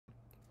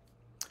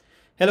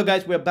Hello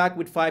guys, we're back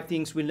with 5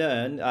 things we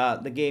learned.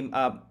 The game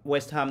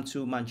West Ham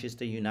to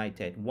Manchester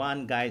United.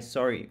 One, guys,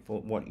 sorry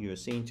for what you're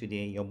seeing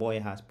today. Your boy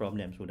has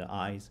problems with the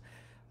eyes.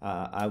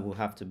 I will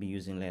have to be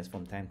using lens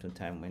from time to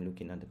time when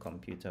looking at the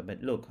computer.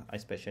 But look,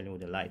 especially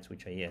with the lights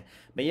which are here.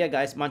 But yeah,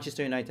 guys,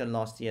 Manchester United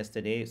lost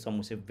yesterday. Some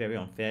will say very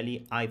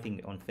unfairly. I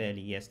think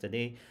unfairly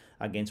yesterday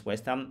against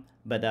West Ham.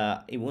 But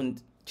it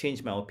won't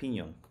change my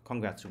opinion.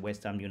 Congrats to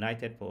West Ham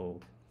United for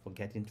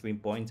getting 3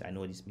 points. I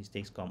know these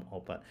mistakes come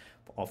up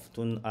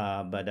often,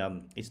 but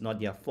it's not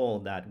their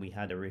fault that we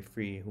had a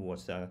referee who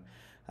was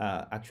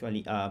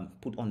actually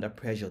put under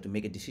pressure to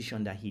make a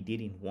decision that he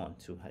didn't want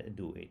to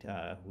do it.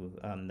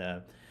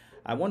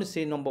 I want to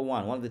say number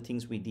one of the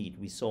things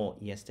we saw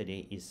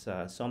yesterday is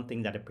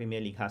something that the Premier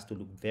League has to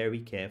look very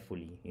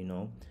carefully,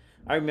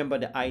 I remember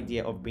the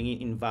idea of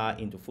bringing in VAR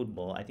into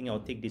football. I think I'll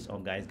take this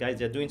on, guys. Guys,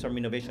 they're doing some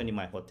renovation in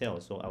my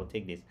hotel, so I'll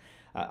take this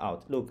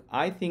out. Look,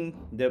 I think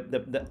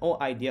the whole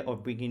idea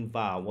of bringing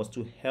VAR was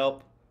to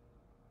help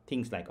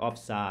things like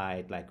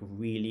offside, like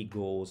really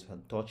goals,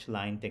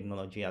 touchline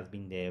technology has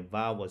been there.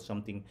 VAR was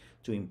something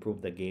to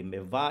improve the game.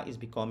 But VAR is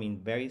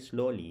becoming very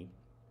slowly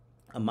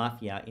a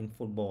mafia in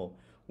football.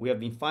 We have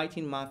been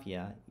fighting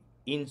mafia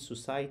in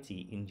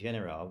society in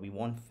general. We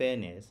want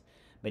fairness.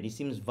 But it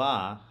seems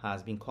VAR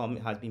has been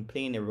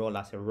playing a role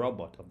as a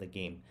robot of the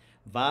game.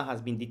 VAR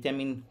has been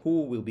determining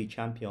who will be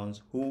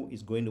champions, who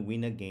is going to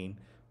win a game,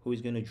 who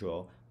is going to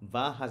draw.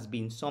 VAR has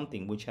been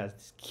something which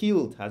has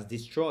killed, has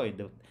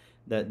destroyed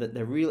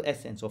the real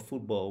essence of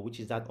football, which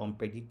is that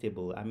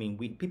unpredictable. I mean,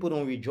 people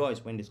don't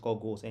rejoice when they score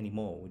goals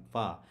anymore with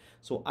VAR.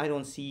 So I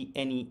don't see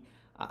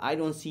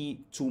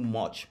too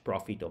much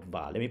profit of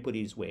VAR. Let me put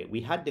it this way.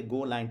 We had the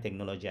goal line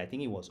technology. I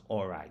think it was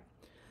all right.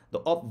 The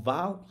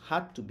VAR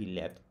had to be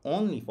left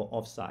only for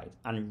offside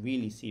and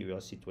really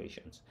serious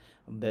situations.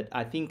 But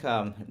I think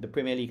the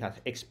Premier League has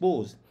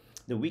exposed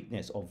the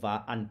weakness of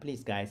VAR. And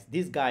please, guys,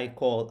 this guy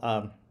called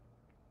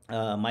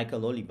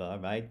Michael Oliver,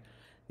 right?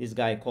 This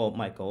guy called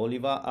Michael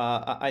Oliver.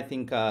 I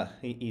think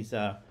he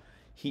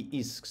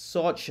is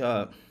such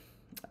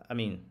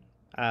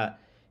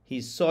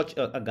he's such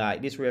a guy.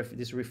 This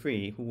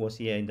referee who was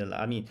here in the.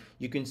 I mean,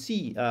 you can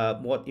see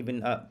what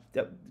even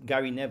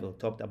Gary Neville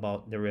talked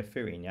about the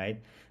refereeing,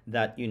 right?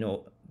 That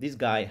this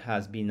guy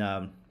has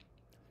been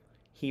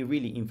he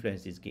really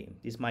influenced this game.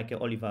 This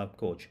Michael Oliver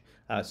coach,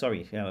 I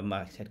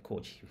said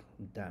coach,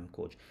 damn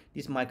coach.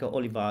 This Michael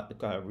Oliver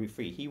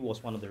referee, he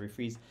was one of the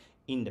referees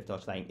in the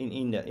touchline,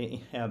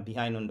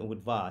 behind on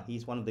with VAR.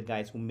 He's one of the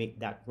guys who made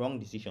that wrong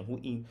decision, who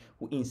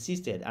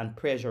insisted and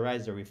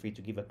pressurized the referee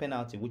to give a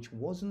penalty, which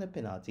wasn't a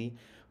penalty.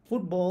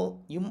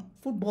 Football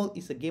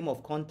is a game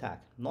of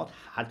contact, not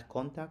hard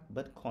contact,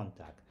 but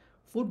contact.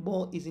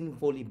 Football isn't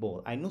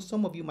volleyball. I know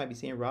some of you might be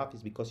saying, Ralph,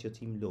 is because your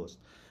team lost.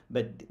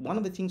 But one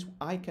of the things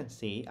I can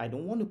say, I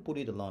don't want to put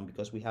it along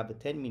because we have a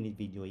 10-minute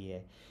video here,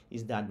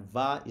 is that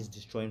VAR is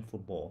destroying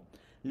football.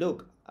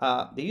 Look,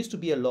 there used to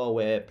be a law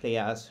where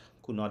players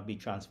could not be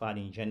transferred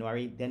in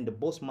January. Then the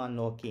Bosman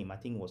law came. I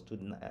think I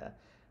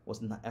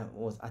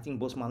think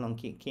Bosman law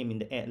came in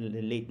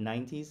the late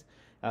 90s.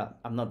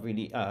 I'm not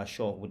really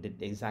sure with the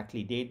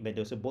exactly date, but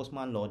there's a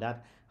Bosman law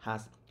that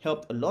has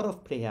helped a lot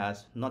of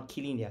players not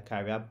killing their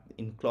career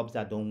in clubs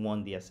that don't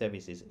want their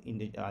services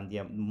and they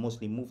are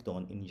mostly moved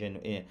on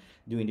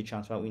during the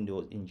transfer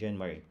window in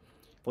January.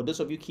 For those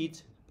of you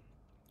kids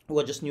who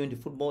are just new into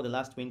football the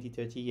last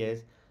 20-30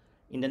 years,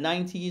 in the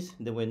 90s,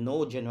 there were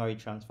no January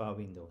transfer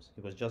windows.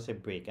 It was just a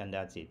break, and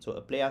that's it. So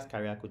a player's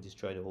career could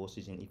destroy the whole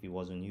season if he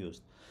wasn't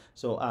used.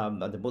 So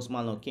the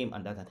Bosman law came,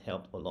 and that had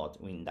helped a lot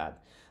in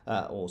that.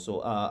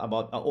 Also,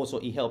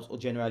 it helps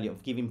generally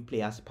of giving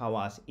players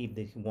powers if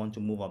they want to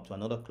move up to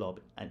another club,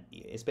 and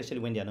especially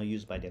when they are not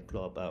used by their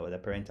club or their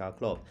parental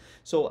club.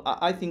 So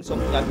I think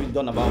something has been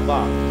done about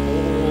VAR.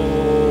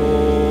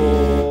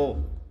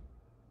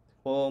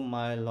 Oh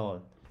my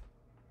Lord.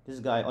 This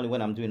guy only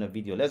when I'm doing a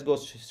video. Let's go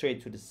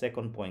straight to the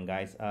second point,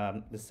 guys.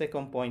 The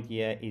second point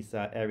here is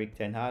Erik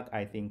ten Hag.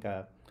 I think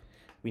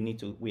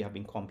we have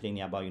been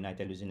complaining about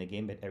United losing the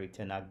game, but Erik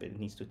ten Hag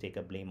needs to take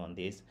a blame on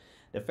this.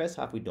 The first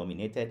half we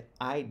dominated.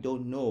 I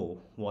don't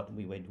know what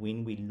we were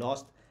doing. We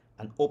lost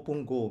an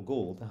open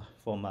goal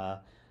from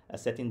a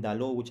certain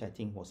Dalot, which I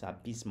think was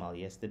abysmal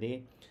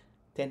yesterday.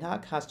 Ten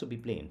Hag has to be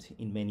blamed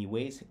in many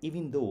ways,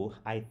 even though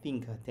I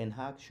think Ten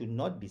Hag should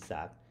not be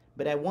sacked.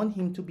 But I want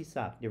him to be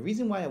sacked. The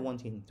reason why I want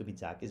him to be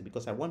sacked is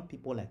because I want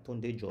people like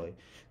Tunde Joy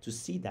to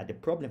see that the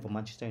problem for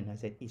Manchester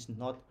United is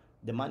not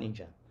the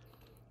manager.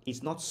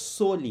 It's not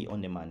solely on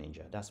the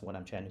manager. That's what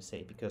I'm trying to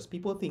say. Because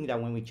people think that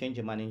when we change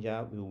the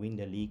manager, we'll win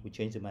the league. We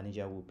change the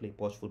manager, we'll play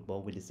posh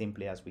football with the same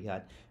players we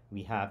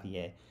have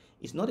here.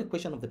 It's not a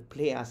question of the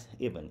players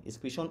even. It's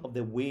a question of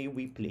the way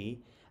we play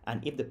and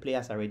if the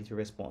players are ready to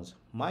respond.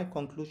 My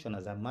conclusion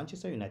is that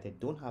Manchester United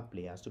don't have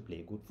players to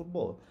play good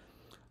football.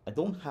 I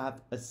don't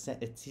have a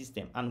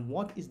system. And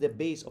what is the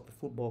base of the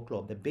football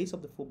club? The base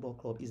of the football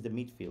club is the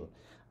midfield.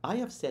 I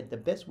have said the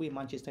best way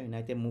Manchester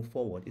United move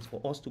forward is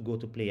for us to go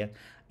to players.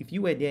 If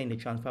you were there in the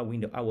transfer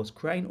window, I was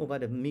crying over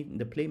the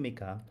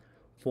playmaker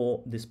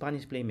for the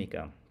Spanish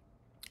playmaker.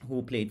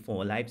 who played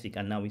for Leipzig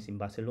and now is in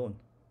Barcelona.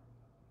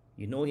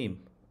 You know him,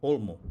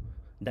 Olmo,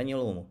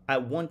 Daniel Olmo. I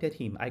wanted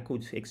him. I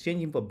could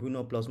exchange him for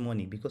Bruno plus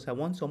money because I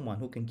want someone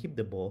who can keep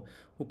the ball,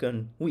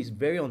 who is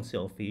very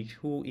unselfish,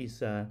 who is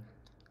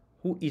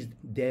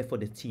there for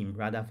the team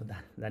rather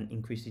than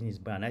increasing his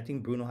brand. I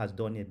think Bruno has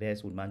done the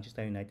best with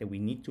Manchester United. We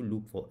need to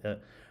look for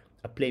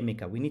a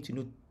playmaker. We need to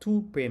do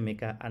two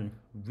playmaker and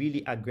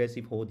really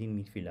aggressive holding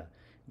midfielder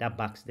that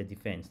backs the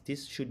defense.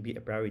 This should be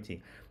a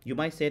priority. You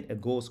might say a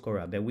goal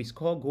scorer, but we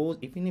score goals.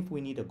 Even if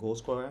we need a goal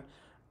scorer,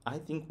 I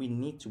think we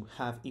need to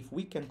have, if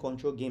we can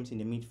control games in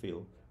the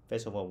midfield,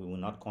 first of all, we will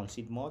not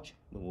concede much.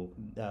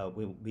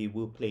 We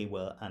will play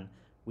well, and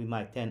we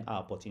might turn our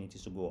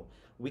opportunities to go.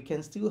 We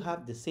can still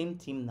have the same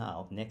team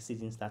now next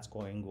season start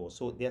scoring goals.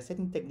 So there are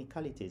certain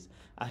technicalities.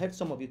 I heard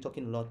some of you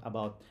talking a lot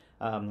about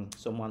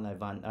someone like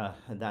Van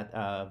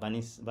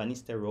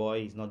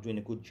Nistelrooy is not doing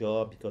a good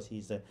job because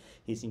he's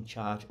in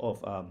charge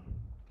of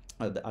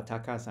the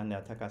attackers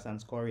and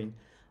scoring.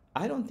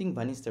 I don't think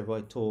Van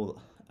Nistelrooy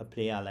told a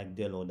player like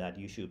Delo that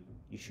you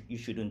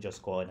shouldn't just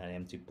score an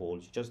empty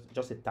pole, just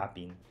a tap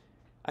in.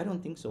 I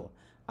don't think so.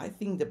 I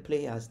think the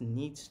players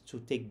need to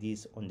take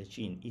this on the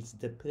chin. It's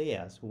the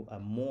players who are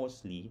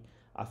mostly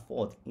at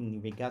fault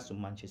in regards to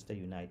Manchester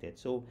United.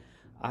 So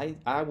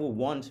I will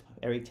want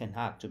Erik ten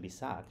Hag to be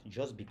sacked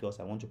just because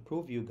I want to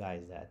prove you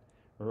guys that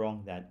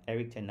wrong, that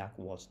Erik ten Hag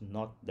was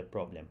not the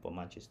problem for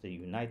Manchester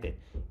United.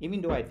 Even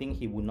though I think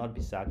he will not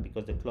be sacked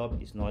because the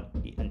club is not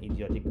an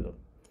idiotic club.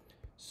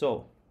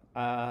 So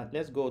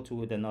let's go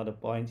to another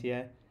point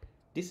here.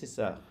 This is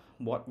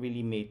what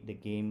really made the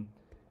game,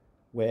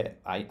 where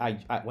I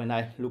when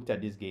I looked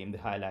at this game, the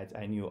highlights,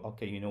 I knew,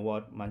 okay, you know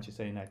what,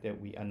 Manchester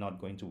United, we are not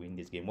going to win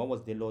this game. What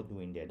was Delo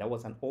doing there? That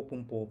was an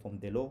open ball from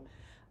Delo.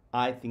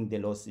 I think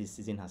Delo's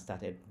season has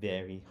started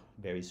very,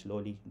 very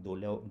slowly.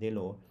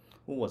 Delo,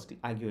 who was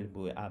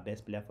arguably our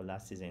best player for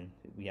last season,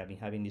 we have been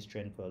having this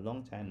trend for a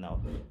long time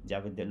now.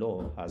 David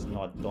Delo has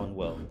not done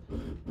well.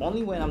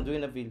 Only when I'm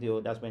doing a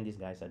video, that's when these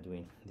guys are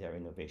doing their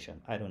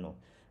innovation. I don't know,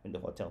 in the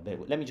hotel.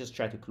 But let me just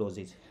try to close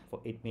it for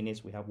 8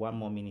 minutes. We have 1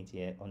 more minute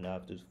here on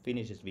to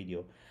finish this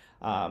video.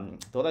 The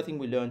other thing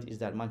we learned is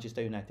that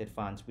Manchester United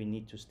fans, we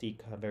need to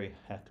stick very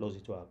closely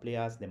to our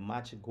players. The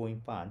match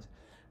going fans,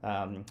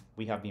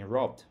 we have been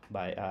robbed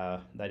by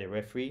the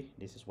referee.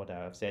 This is what I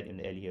have said in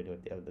the earlier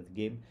of the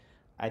game.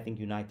 I think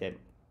United,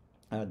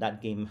 that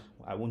game,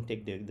 I won't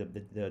take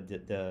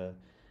the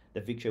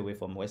victory away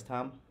from West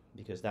Ham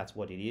because that's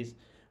what it is.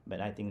 But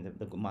I think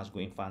the match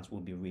going fans will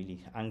be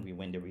really angry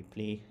when the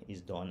replay is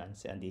done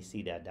and they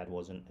see that that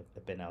wasn't a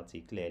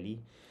penalty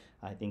clearly.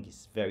 I think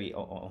it's very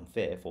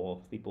unfair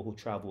for people who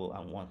travel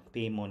and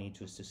pay money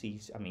to see,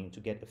 I mean, to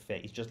get a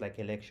fair. It's just like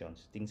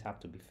elections. Things have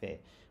to be fair.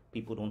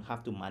 People don't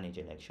have to manage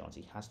elections.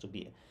 It has to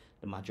be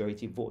the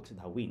majority vote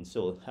that wins.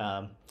 So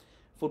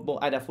football,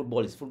 either football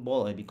is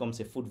football or it becomes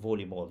a foot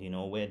volleyball, you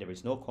know, where there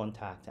is no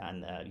contact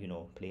and, you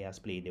know, players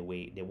play the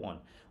way they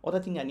want. Other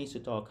thing I need to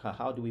talk,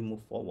 how do we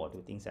move forward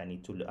with things I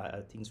need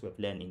to, things we've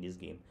learned in this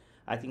game.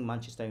 I think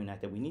Manchester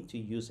United, we need to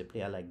use a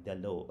player like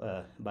Diallo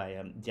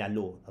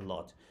a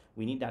lot.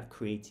 We need that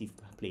creative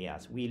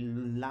players. We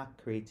lack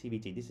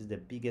creativity. This is the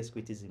biggest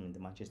criticism in the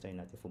Manchester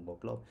United Football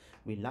Club.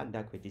 We lack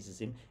that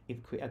criticism. If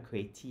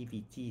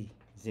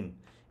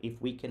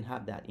we can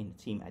have that in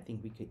the team, I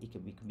think we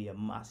could be a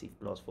massive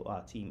plus for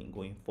our team in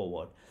going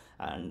forward.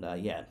 And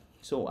yeah,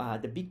 so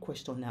the big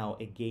question now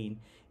again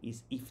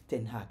is if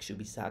Ten Hag should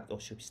be sacked or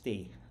should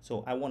stay.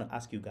 So I want to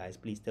ask you guys,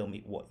 please tell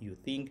me what you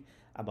think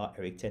about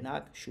Erik ten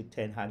Hag. Should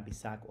Ten Hag be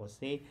sacked or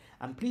stay?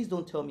 And please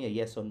don't tell me a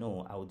yes or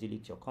no. I will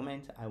delete your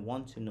comment. I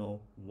want to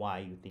know why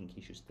you think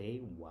he should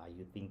stay, why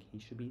you think he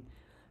should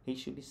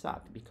be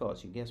sacked.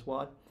 Because you guess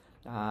what?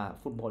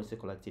 Football is a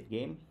collective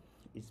game.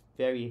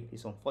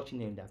 It's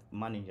unfortunate that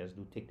managers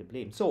do take the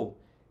blame. So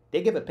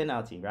they gave a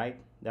penalty, right?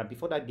 That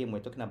before that game, we're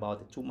talking about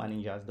the two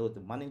managers. Those,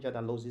 the manager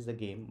that loses the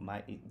game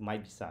might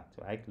be sacked,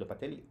 right?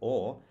 Lopatelli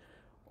or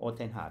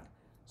Ten Hag.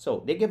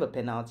 So they gave a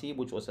penalty,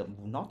 which was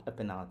not a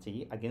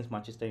penalty against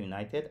Manchester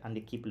United, and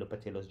they keep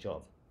Lopatelli's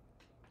job.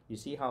 You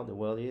see how the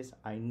world is?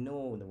 I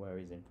know the world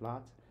isn't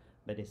flat,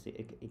 but it's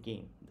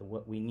again,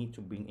 we need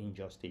to bring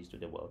injustice to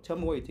the world. Tell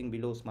me what you think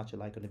below. Smash a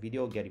like on the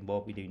video. Get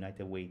involved with the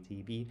United Way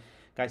TV.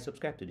 Guys,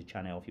 subscribe to the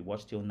channel. If you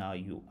watch till now,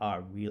 you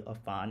are a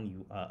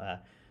fan.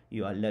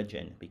 You are a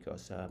legend,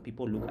 because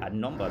people look at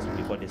numbers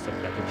before they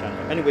subscribe to the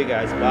channel. Anyway,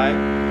 guys, bye.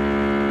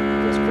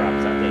 Just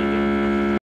crabs out there again.